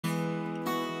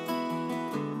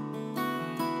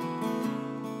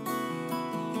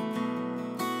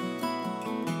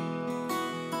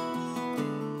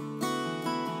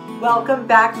Welcome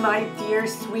back, my dear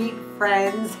sweet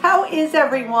friends. How is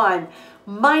everyone?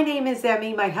 My name is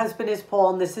Emmy, my husband is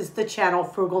Paul, and this is the channel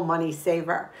Frugal Money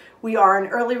Saver. We are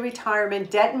an early retirement,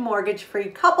 debt and mortgage-free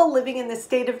couple living in the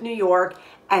state of New York,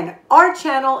 and our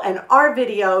channel and our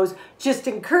videos just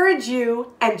encourage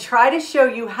you and try to show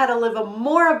you how to live a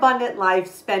more abundant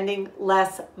life spending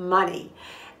less money.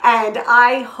 And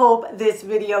I hope this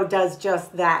video does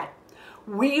just that.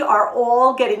 We are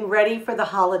all getting ready for the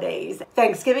holidays.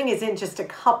 Thanksgiving is in just a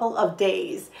couple of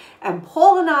days, and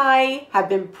Paul and I have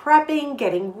been prepping,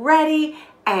 getting ready,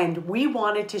 and we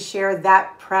wanted to share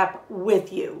that prep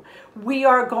with you. We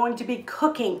are going to be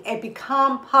cooking a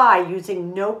pecan pie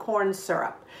using no corn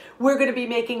syrup. We're going to be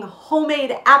making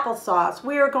homemade applesauce.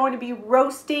 We are going to be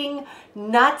roasting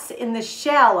nuts in the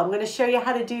shell. I'm going to show you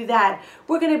how to do that.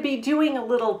 We're going to be doing a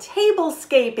little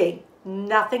tablescaping,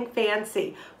 nothing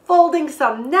fancy. Folding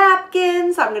some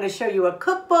napkins. I'm going to show you a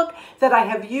cookbook that I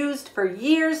have used for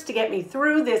years to get me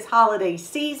through this holiday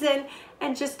season,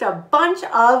 and just a bunch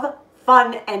of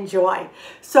fun and joy.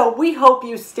 So we hope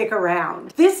you stick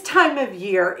around. This time of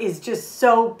year is just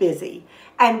so busy,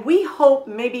 and we hope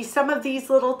maybe some of these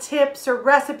little tips or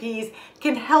recipes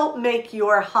can help make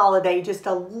your holiday just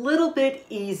a little bit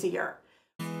easier.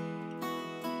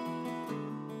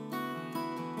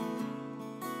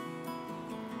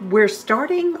 We're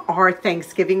starting our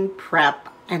Thanksgiving prep,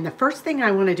 and the first thing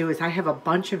I want to do is I have a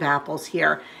bunch of apples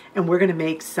here, and we're going to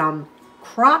make some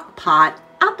crock pot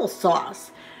applesauce.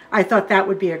 I thought that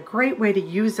would be a great way to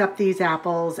use up these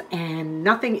apples, and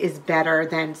nothing is better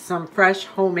than some fresh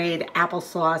homemade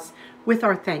applesauce with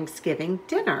our Thanksgiving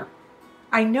dinner.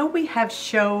 I know we have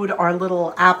showed our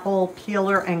little apple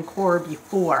peeler and core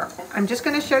before. I'm just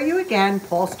going to show you again.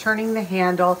 Paul's turning the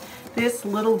handle. This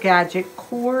little gadget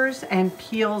cores and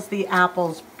peels the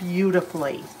apples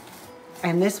beautifully,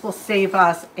 and this will save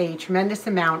us a tremendous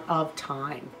amount of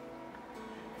time.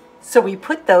 So we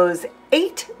put those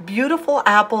 8 beautiful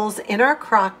apples in our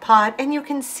crock pot, and you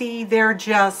can see they're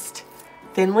just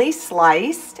thinly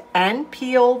sliced and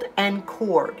peeled and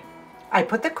cored. I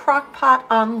put the crock pot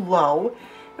on low.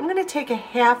 I'm going to take a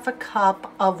half a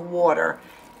cup of water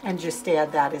and just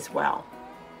add that as well.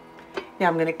 Now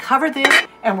I'm going to cover this,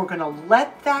 and we're going to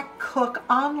let that cook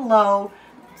on low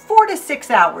 4 to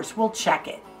 6 hours. We'll check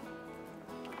it.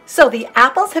 So the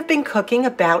apples have been cooking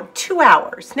about 2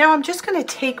 hours. Now I'm just going to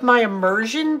take my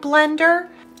immersion blender,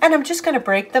 and I'm just going to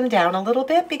break them down a little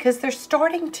bit because they're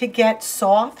starting to get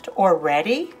soft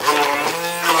already.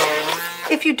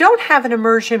 If you don't have an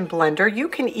immersion blender, you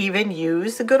can even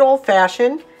use a good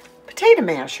old-fashioned potato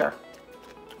masher.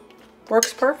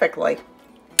 Works perfectly.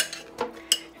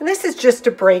 And this is just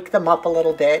to break them up a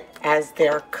little bit as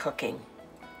they're cooking.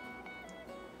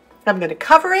 I'm going to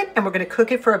cover it, and we're going to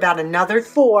cook it for about another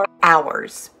 4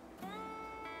 hours.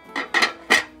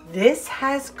 This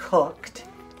has cooked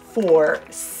for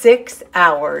 6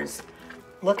 hours.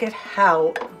 Look at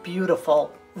how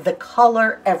beautiful. The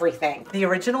color, everything. The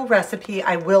original recipe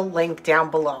I will link down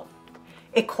below.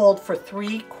 It called for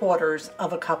 3/4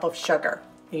 of a cup of sugar.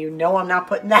 You know I'm not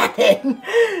putting that in.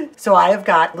 So I have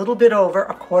got a little bit over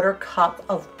a 1/4 cup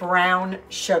of brown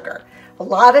sugar. A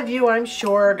lot of you, I'm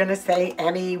sure, are going to say,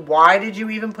 Emmy, why did you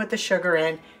even put the sugar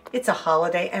in? It's a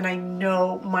holiday, and I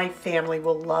know my family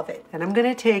will love it. And I'm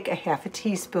going to take a half a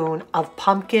teaspoon of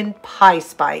pumpkin pie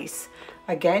spice.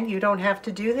 Again, you don't have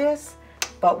to do this,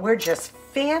 but we're just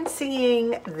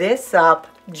fancying this up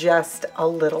just a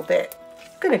little bit.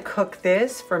 I'm going to cook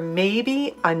this for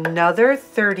maybe another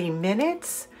 30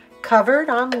 minutes, covered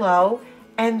on low,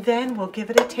 and then we'll give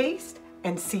it a taste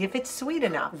and see if it's sweet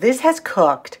enough. This has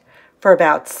cooked for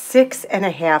about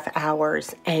 6.5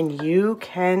 hours, and you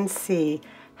can see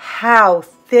how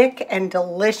thick and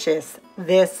delicious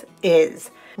this is.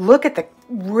 Look at the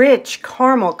rich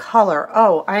caramel color.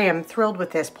 Oh, I am thrilled with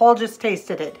this. Paul just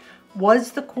tasted it.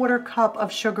 Was the 1/4 cup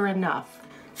of sugar enough?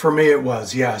 For me it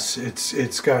was, yes.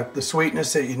 It's got the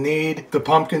sweetness that you need. The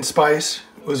pumpkin spice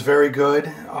was very good.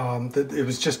 It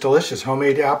was just delicious.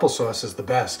 Homemade applesauce is the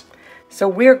best. So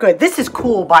we're good. This is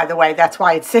cool, by the way. That's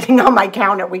why it's sitting on my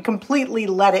counter. We completely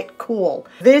let it cool.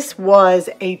 This was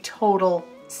a total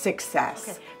success.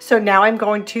 Okay. So now I'm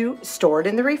going to store it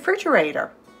in the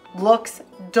refrigerator. Looks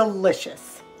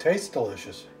delicious. Tastes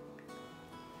delicious.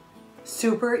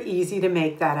 Super easy to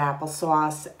make that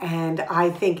applesauce, and I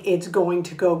think it's going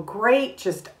to go great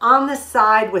just on the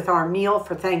side with our meal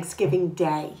for Thanksgiving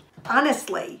Day.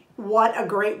 Honestly, what a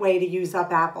great way to use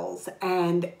up apples,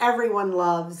 and everyone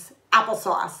loves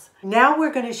applesauce. Now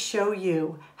we're going to show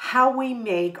you how we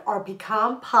make our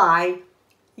pecan pie.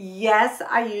 Yes,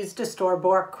 I used a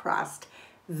store-bought crust.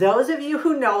 Those of you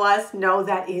who know us know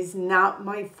that is not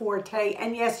my forte.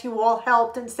 And yes, you all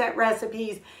helped and set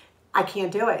recipes. I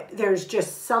can't do it. There's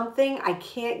just something, I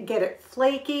can't get it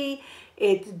flaky.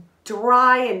 It's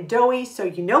dry and doughy. So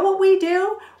you know what we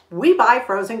do? We buy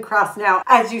frozen crust now,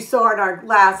 as you saw in our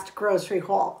last grocery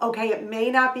haul. Okay, it may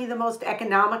not be the most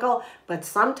economical, but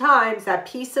sometimes that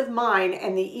peace of mind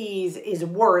and the ease is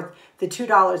worth the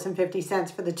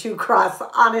 $2.50 for the 2 crusts,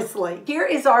 honestly. Here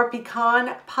is our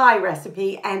pecan pie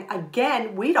recipe, and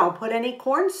again, we don't put any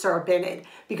corn syrup in it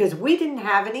because we didn't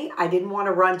have any. I didn't want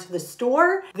to run to the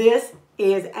store. This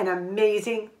is an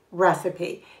amazing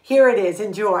recipe. Here it is,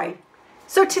 enjoy.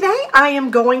 So today I am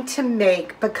going to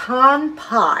make pecan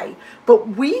pie,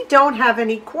 but we don't have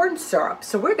any corn syrup,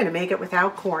 so we're going to make it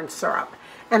without corn syrup.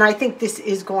 And I think this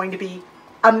is going to be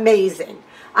amazing.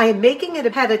 I am making it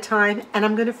ahead of time and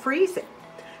I'm going to freeze it.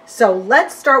 So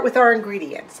let's start with our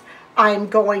ingredients. I'm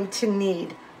going to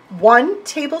need 1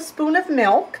 tablespoon of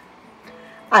milk.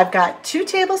 I've got 2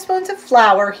 tablespoons of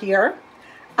flour here.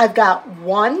 I've got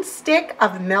 1 stick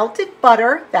of melted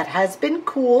butter that has been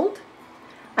cooled.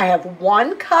 I have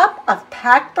 1 cup of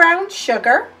packed brown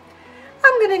sugar.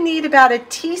 I'm going to need about a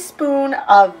teaspoon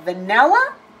of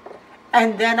vanilla.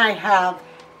 And then I have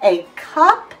a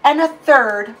cup and a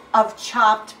third of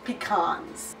chopped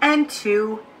pecans and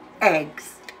 2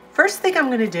 eggs. First thing I'm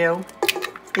going to do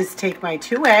is take my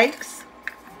 2 eggs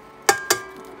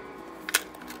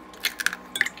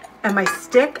and my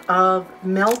stick of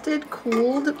melted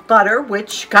cooled butter,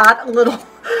 which got a little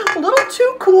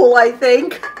too cool, I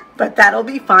think. But that'll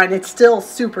be fine. It's still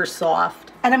super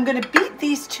soft. And I'm going to beat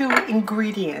these 2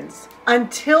 ingredients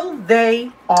until they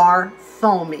are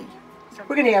foamy. So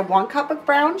we're going to add 1 cup of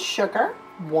brown sugar,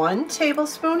 1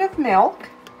 tablespoon of milk,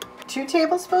 2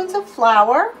 tablespoons of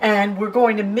flour, and we're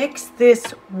going to mix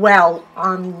this well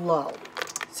on low.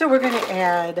 So we're going to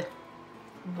add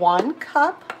 1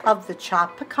 cup of the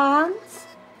chopped pecans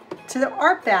to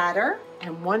our batter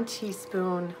and 1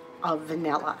 teaspoon of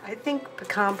vanilla. I think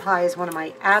pecan pie is one of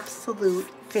my absolute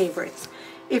favorites.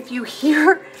 If you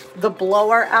hear the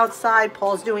blower outside,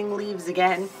 Paul's doing leaves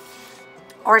again.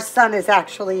 Our son is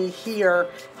actually here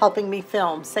helping me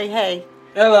film. Say hey.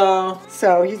 Hello.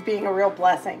 So he's being a real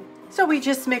blessing. So we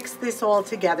just mixed this all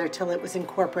together till it was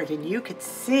incorporated. You could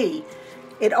see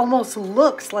it almost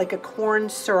looks like a corn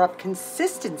syrup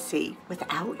consistency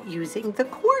without using the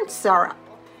corn syrup.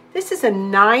 This is a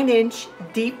 9-inch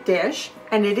deep dish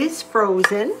and it is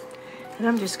frozen. And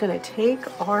I'm just going to take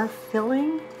our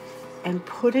filling and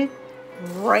put it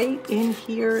right in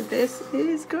here. This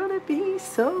is going to be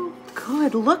so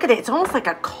good. Look at it. It's almost like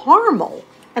a caramel.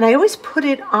 And I always put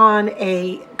it on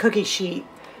a cookie sheet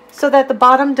so that the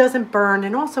bottom doesn't burn,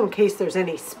 and also in case there's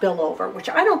any spillover, which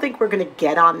I don't think we're going to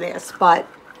get on this. But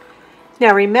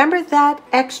now remember that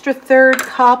extra 1/3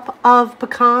 cup of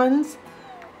pecans?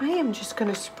 I am just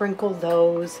going to sprinkle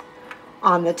those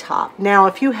on the top. Now,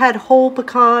 if you had whole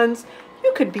pecans,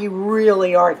 you could be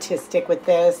really artistic with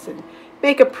this and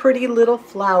make a pretty little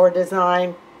flower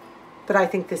design, but I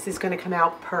think this is going to come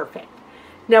out perfect.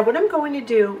 Now, what I'm going to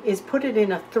do is put it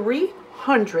in a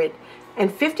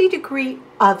 350-degree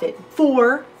oven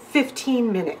for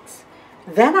 15 minutes.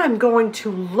 Then I'm going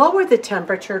to lower the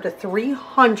temperature to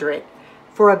 300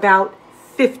 for about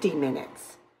 50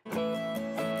 minutes.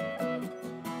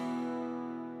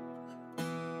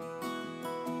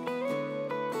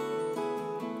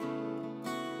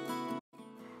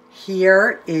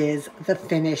 Here is the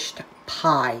finished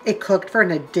pie. It cooked for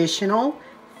an additional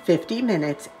 50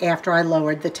 minutes after I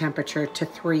lowered the temperature to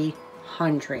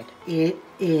 300. It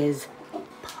is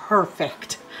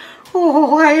perfect.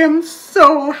 Oh, I am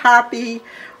so happy.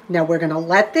 Now we're going to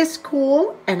let this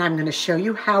cool and I'm going to show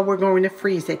you how we're going to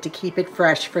freeze it to keep it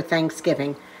fresh for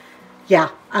Thanksgiving.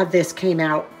 Yeah, this came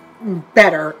out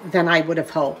better than I would have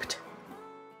hoped.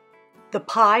 The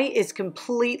pie is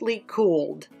completely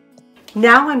cooled.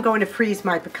 Now I'm going to freeze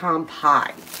my pecan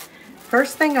pie.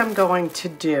 First thing I'm going to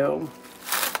do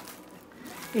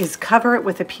is cover it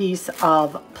with a piece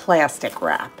of plastic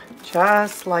wrap,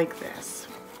 just like this.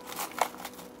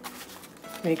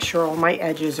 Make sure all my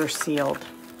edges are sealed.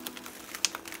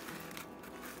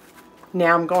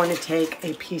 Now I'm going to take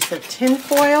a piece of tin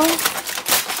foil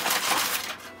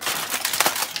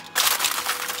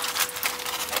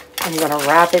I'm going to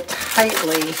wrap it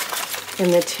tightly in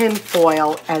the tin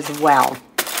foil as well.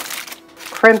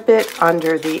 Crimp it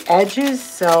under the edges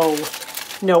so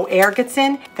no air gets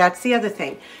in. That's the other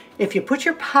thing. If you put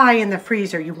your pie in the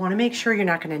freezer, you want to make sure you're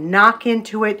not going to knock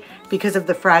into it because of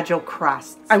the fragile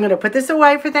crust. I'm going to put this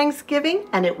away for Thanksgiving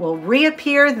and it will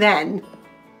reappear then.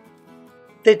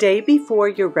 The day before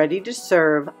you're ready to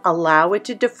serve, allow it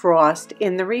to defrost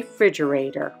in the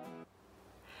refrigerator.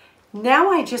 Now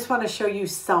I just want to show you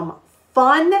some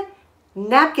fun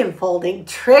napkin folding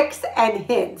tricks and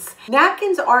hints.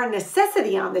 Napkins are a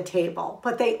necessity on the table,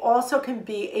 but they also can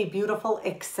be a beautiful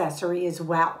accessory as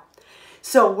well.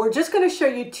 So we're just going to show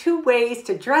you 2 ways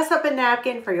to dress up a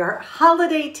napkin for your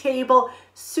holiday table.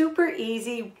 Super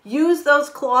easy. Use those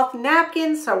cloth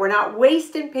napkins so we're not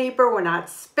wasting paper. We're not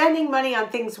spending money on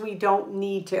things we don't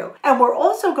need to. And we're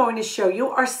also going to show you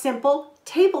our simple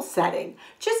table setting.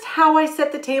 Just how I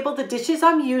set the table, the dishes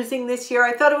I'm using this year.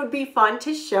 I thought it would be fun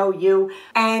to show you,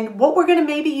 and what we're going to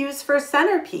maybe use for a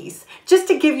centerpiece, just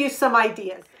to give you some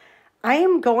ideas. I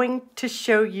am going to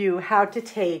show you how to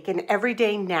take an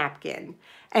everyday napkin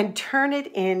and turn it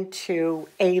into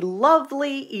a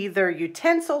lovely either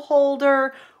utensil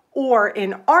holder, or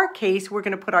in our case, we're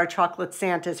going to put our chocolate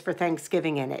Santas for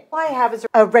Thanksgiving in it. All I have is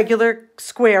a regular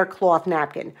square cloth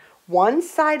napkin. One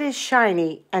side is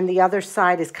shiny and the other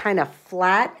side is kind of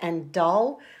flat and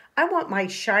dull. I want my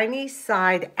shiny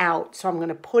side out, so I'm going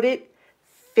to put it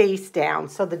face down.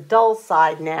 So the dull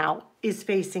side now is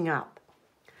facing up.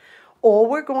 All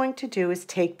we're going to do is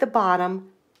take the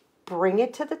bottom, bring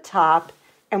it to the top,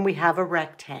 and we have a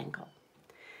rectangle.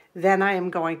 Then I am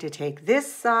going to take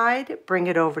this side, bring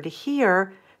it over to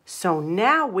here, so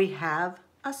now we have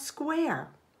a square.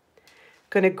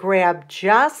 Going to grab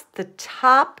just the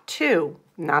top 2,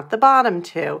 not the bottom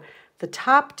 2, the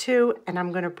top 2, and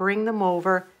I'm going to bring them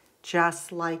over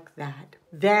just like that.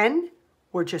 Then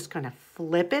we're just going to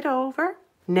flip it over.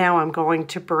 Now I'm going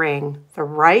to bring the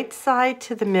right side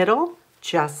to the middle,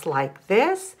 just like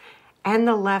this, and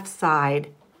the left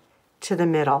side to the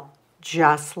middle,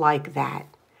 just like that.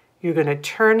 You're going to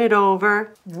turn it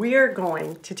over. We're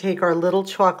going to take our little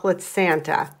chocolate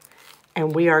Santa,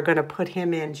 and we are going to put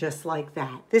him in just like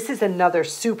that. This is another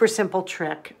super simple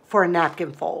trick for a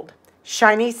napkin fold.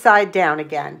 Shiny side down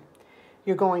again.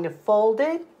 You're going to fold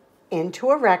it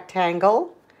into a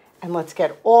rectangle, and let's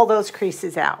get all those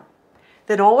creases out.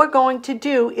 Then all we're going to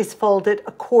do is fold it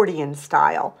accordion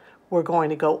style. We're going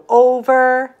to go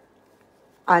over,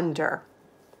 under,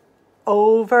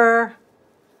 over,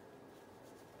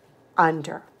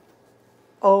 under,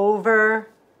 over,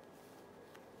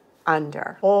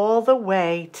 under, all the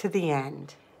way to the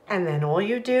end. And then all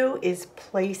you do is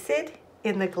place it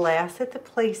in the glass at the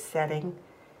place setting,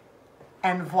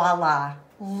 and voila,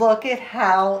 look at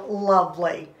how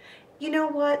lovely. You know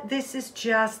what? This is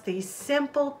just these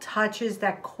simple touches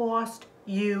that cost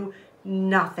you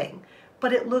nothing,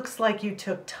 but it looks like you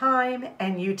took time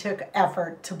and you took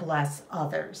effort to bless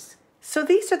others. So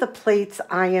these are the plates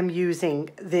I am using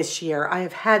this year. I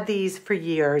have had these for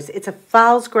years. It's a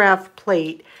Pfalzgraf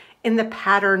plate in the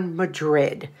pattern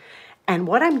Madrid. And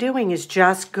what I'm doing is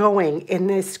just going in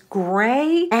this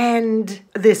gray and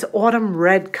this autumn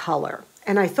red color.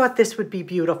 And I thought this would be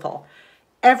beautiful.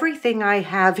 Everything I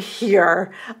have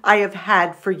here, I have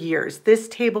had for years. This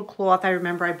tablecloth, I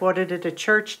remember I bought it at a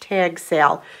church tag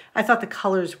sale. I thought the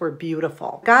colors were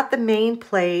beautiful. Got the main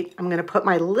plate. I'm going to put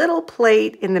my little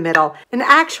plate in the middle. And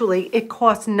actually, it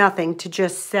costs nothing to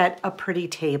just set a pretty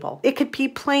table. It could be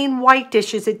plain white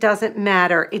dishes. It doesn't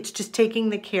matter. It's just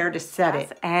taking the care to set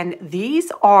it. And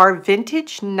these are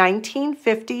vintage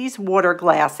 1950s water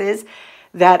glasses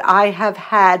that I have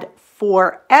had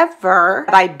forever.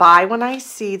 I buy when I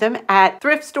see them at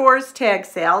thrift stores, tag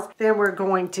sales. Then we're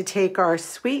going to take our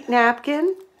sweet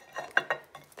napkin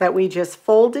that we just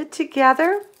folded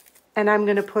together, and I'm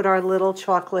going to put our little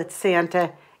chocolate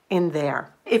Santa in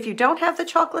there. If you don't have the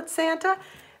chocolate Santa,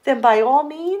 then by all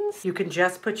means, you can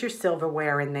just put your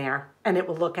silverware in there, and it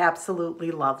will look absolutely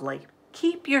lovely.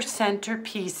 Keep your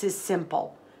centerpieces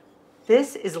simple.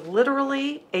 This is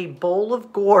literally a bowl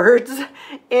of gourds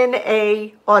in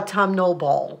a autumnal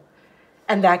bowl.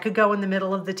 And that could go in the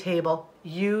middle of the table.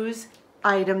 Use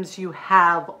items you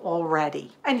have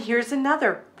already. And here's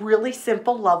another really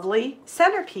simple, lovely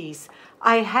centerpiece.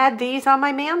 I had these on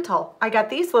my mantle. I got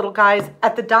these little guys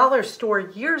at the dollar store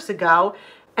years ago,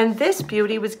 and this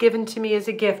beauty was given to me as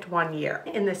a gift one year.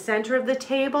 In the center of the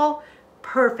table,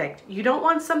 perfect. You don't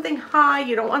want something high,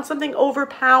 you don't want something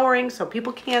overpowering so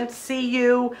people can't see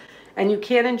you and you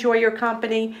can't enjoy your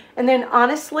company. And then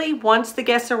honestly, once the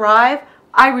guests arrive,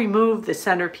 I remove the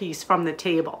centerpiece from the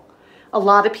table. A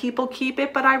lot of people keep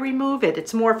it, but I remove it.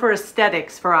 It's more for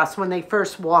aesthetics for us when they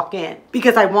first walk in,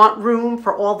 because I want room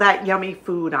for all that yummy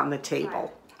food on the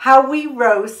table. How we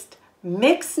roast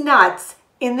mixed nuts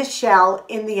in the shell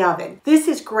in the oven. This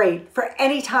is great for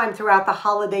any time throughout the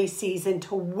holiday season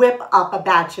to whip up a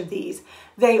batch of these.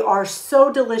 They are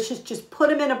so delicious. Just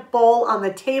put them in a bowl on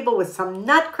the table with some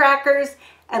nutcrackers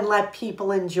and let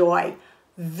people enjoy.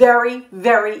 Very,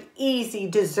 very easy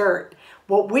dessert.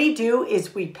 What we do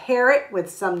is we pair it with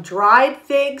some dried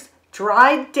figs,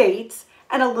 dried dates,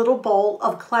 and a little bowl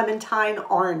of clementine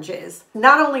oranges.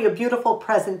 Not only a beautiful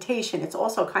presentation, it's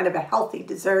also kind of a healthy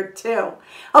dessert too.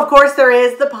 Of course, there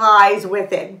is the pies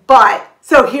with it,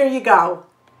 so here you go.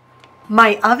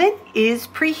 My oven is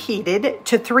preheated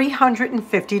to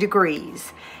 350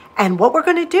 degrees. And what we're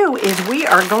going to do is we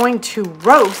are going to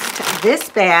roast this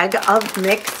bag of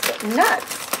mixed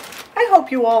nuts. I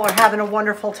hope you all are having a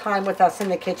wonderful time with us in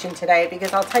the kitchen today,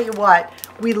 because I'll tell you what,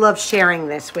 we love sharing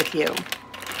this with you.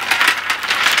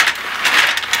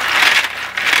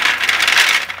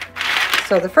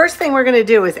 So the first thing we're going to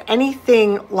do is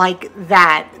anything like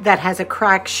that has a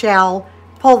cracked shell,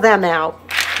 pull them out,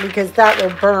 because that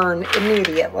will burn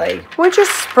immediately. We're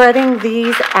just spreading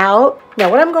these out.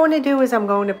 Now what I'm going to do is I'm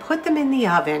going to put them in the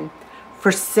oven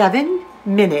for 7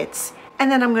 minutes, and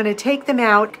then I'm going to take them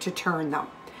out to turn them.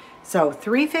 So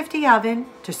 350 oven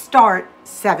to start,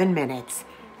 7 minutes.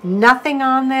 Nothing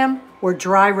on them, we're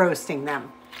dry roasting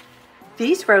them.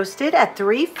 These roasted at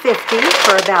 350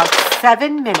 for about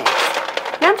 7 minutes.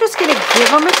 Now I'm just going to give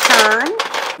them a turn.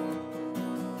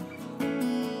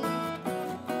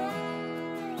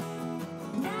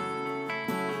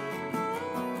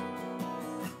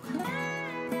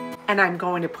 And I'm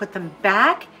going to put them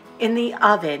back in the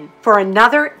oven for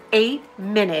another 8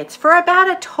 minutes, for about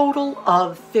a total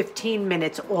of 15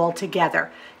 minutes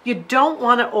altogether. You don't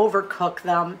want to overcook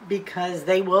them because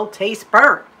they will taste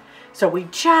burnt. So we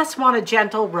just want a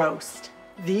gentle roast.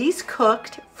 These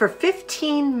cooked for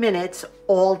 15 minutes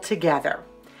altogether.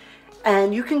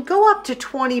 And you can go up to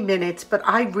 20 minutes, but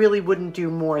I really wouldn't do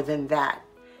more than that.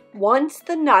 Once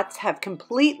the nuts have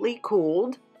completely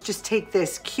cooled, just take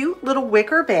this cute little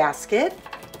wicker basket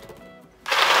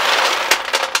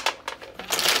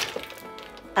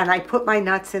and I put my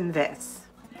nuts in this.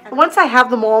 And once I have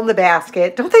them all in the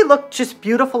basket, don't they look just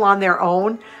beautiful on their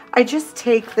own? I just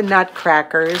take the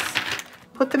nutcrackers,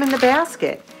 put them in the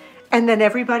basket, and then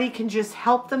everybody can just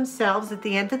help themselves at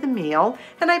the end of the meal.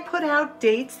 And I put out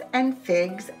dates and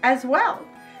figs as well.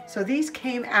 So these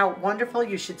came out wonderful.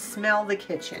 You should smell the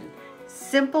kitchen.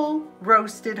 Simple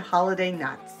roasted holiday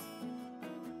nuts.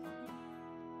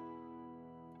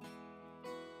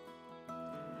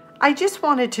 I just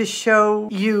wanted to show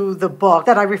you the book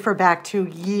that I refer back to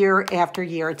year after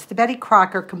year. It's the Betty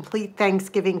Crocker Complete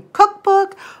Thanksgiving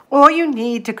Cookbook. All you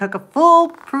need to cook a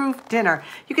foolproof dinner.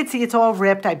 You can see it's all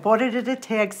ripped. I bought it at a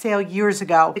tag sale years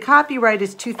ago. The copyright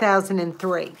is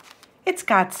 2003. It's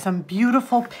got some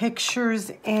beautiful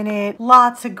pictures in it,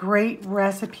 lots of great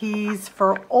recipes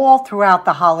for all throughout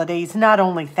the holidays, not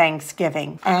only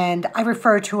Thanksgiving. And I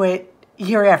refer to it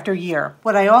year after year.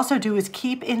 What I also do is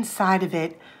keep inside of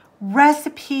it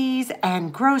recipes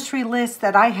and grocery lists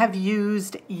that I have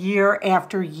used year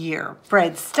after year.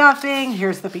 Bread stuffing,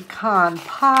 here's the pecan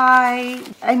pie.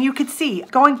 And you can see,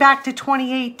 going back to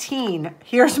 2018,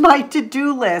 here's my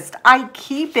to-do list. I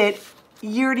keep it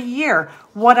year to year,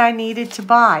 what I needed to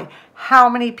buy, how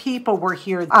many people were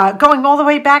here, going all the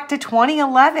way back to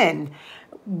 2011,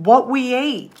 what we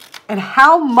ate, and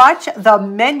how much the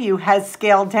menu has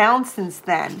scaled down since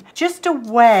then. Just a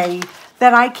way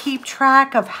that I keep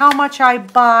track of how much I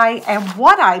buy and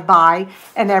what I buy,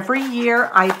 and every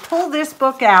year I pull this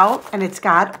book out and it's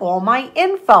got all my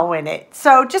info in it.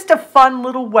 So just a fun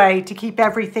little way to keep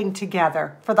everything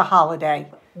together for the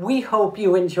holiday. We hope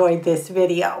you enjoyed this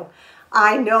video.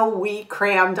 I know we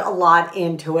crammed a lot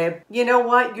into it. You know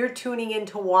what? You're tuning in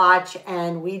to watch,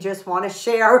 and we just want to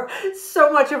share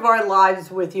so much of our lives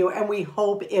with you, and we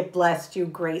hope it blessed you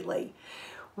greatly.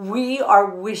 We are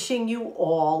wishing you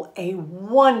all a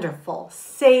wonderful,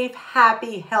 safe,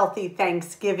 happy, healthy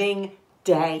Thanksgiving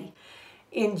day.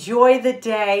 Enjoy the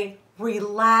day.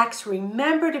 Relax.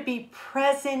 Remember to be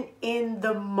present in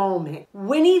the moment.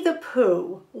 Winnie the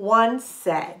Pooh once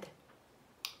said,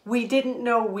 "We didn't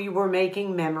know we were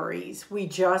making memories. We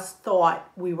just thought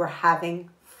we were having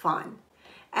fun."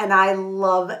 And I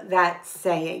love that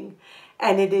saying.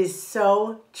 And it is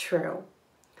so true.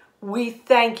 We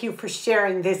thank you for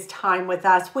sharing this time with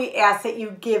us. We ask that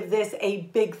you give this a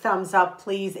big thumbs up,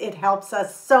 please. It helps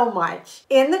us so much.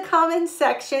 In the comments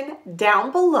section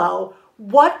down below,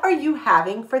 what are you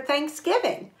having for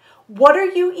Thanksgiving? What are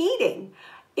you eating?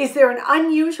 Is there an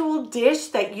unusual dish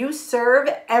that you serve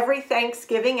every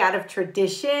Thanksgiving out of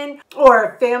tradition or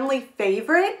a family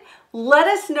favorite? Let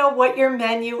us know what your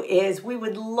menu is. We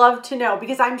would love to know,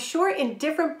 because I'm sure in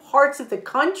different parts of the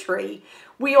country,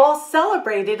 we all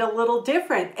celebrate it a little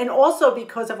different, and also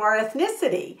because of our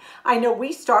ethnicity. I know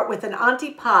we start with an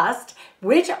antipasto,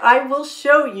 which I will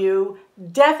show you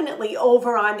definitely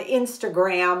over on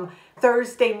Instagram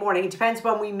Thursday morning. It depends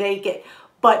when we make it.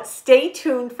 But stay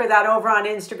tuned for that over on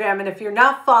Instagram. And if you're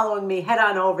not following me, head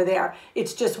on over there.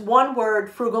 It's just one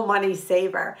word, Frugal Money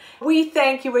Saver. We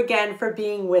thank you again for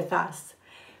being with us.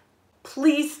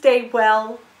 Please stay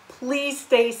well. Please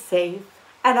stay safe.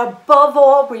 And above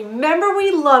all, remember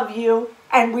we love you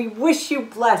and we wish you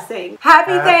blessing.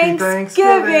 Happy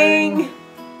Thanksgiving.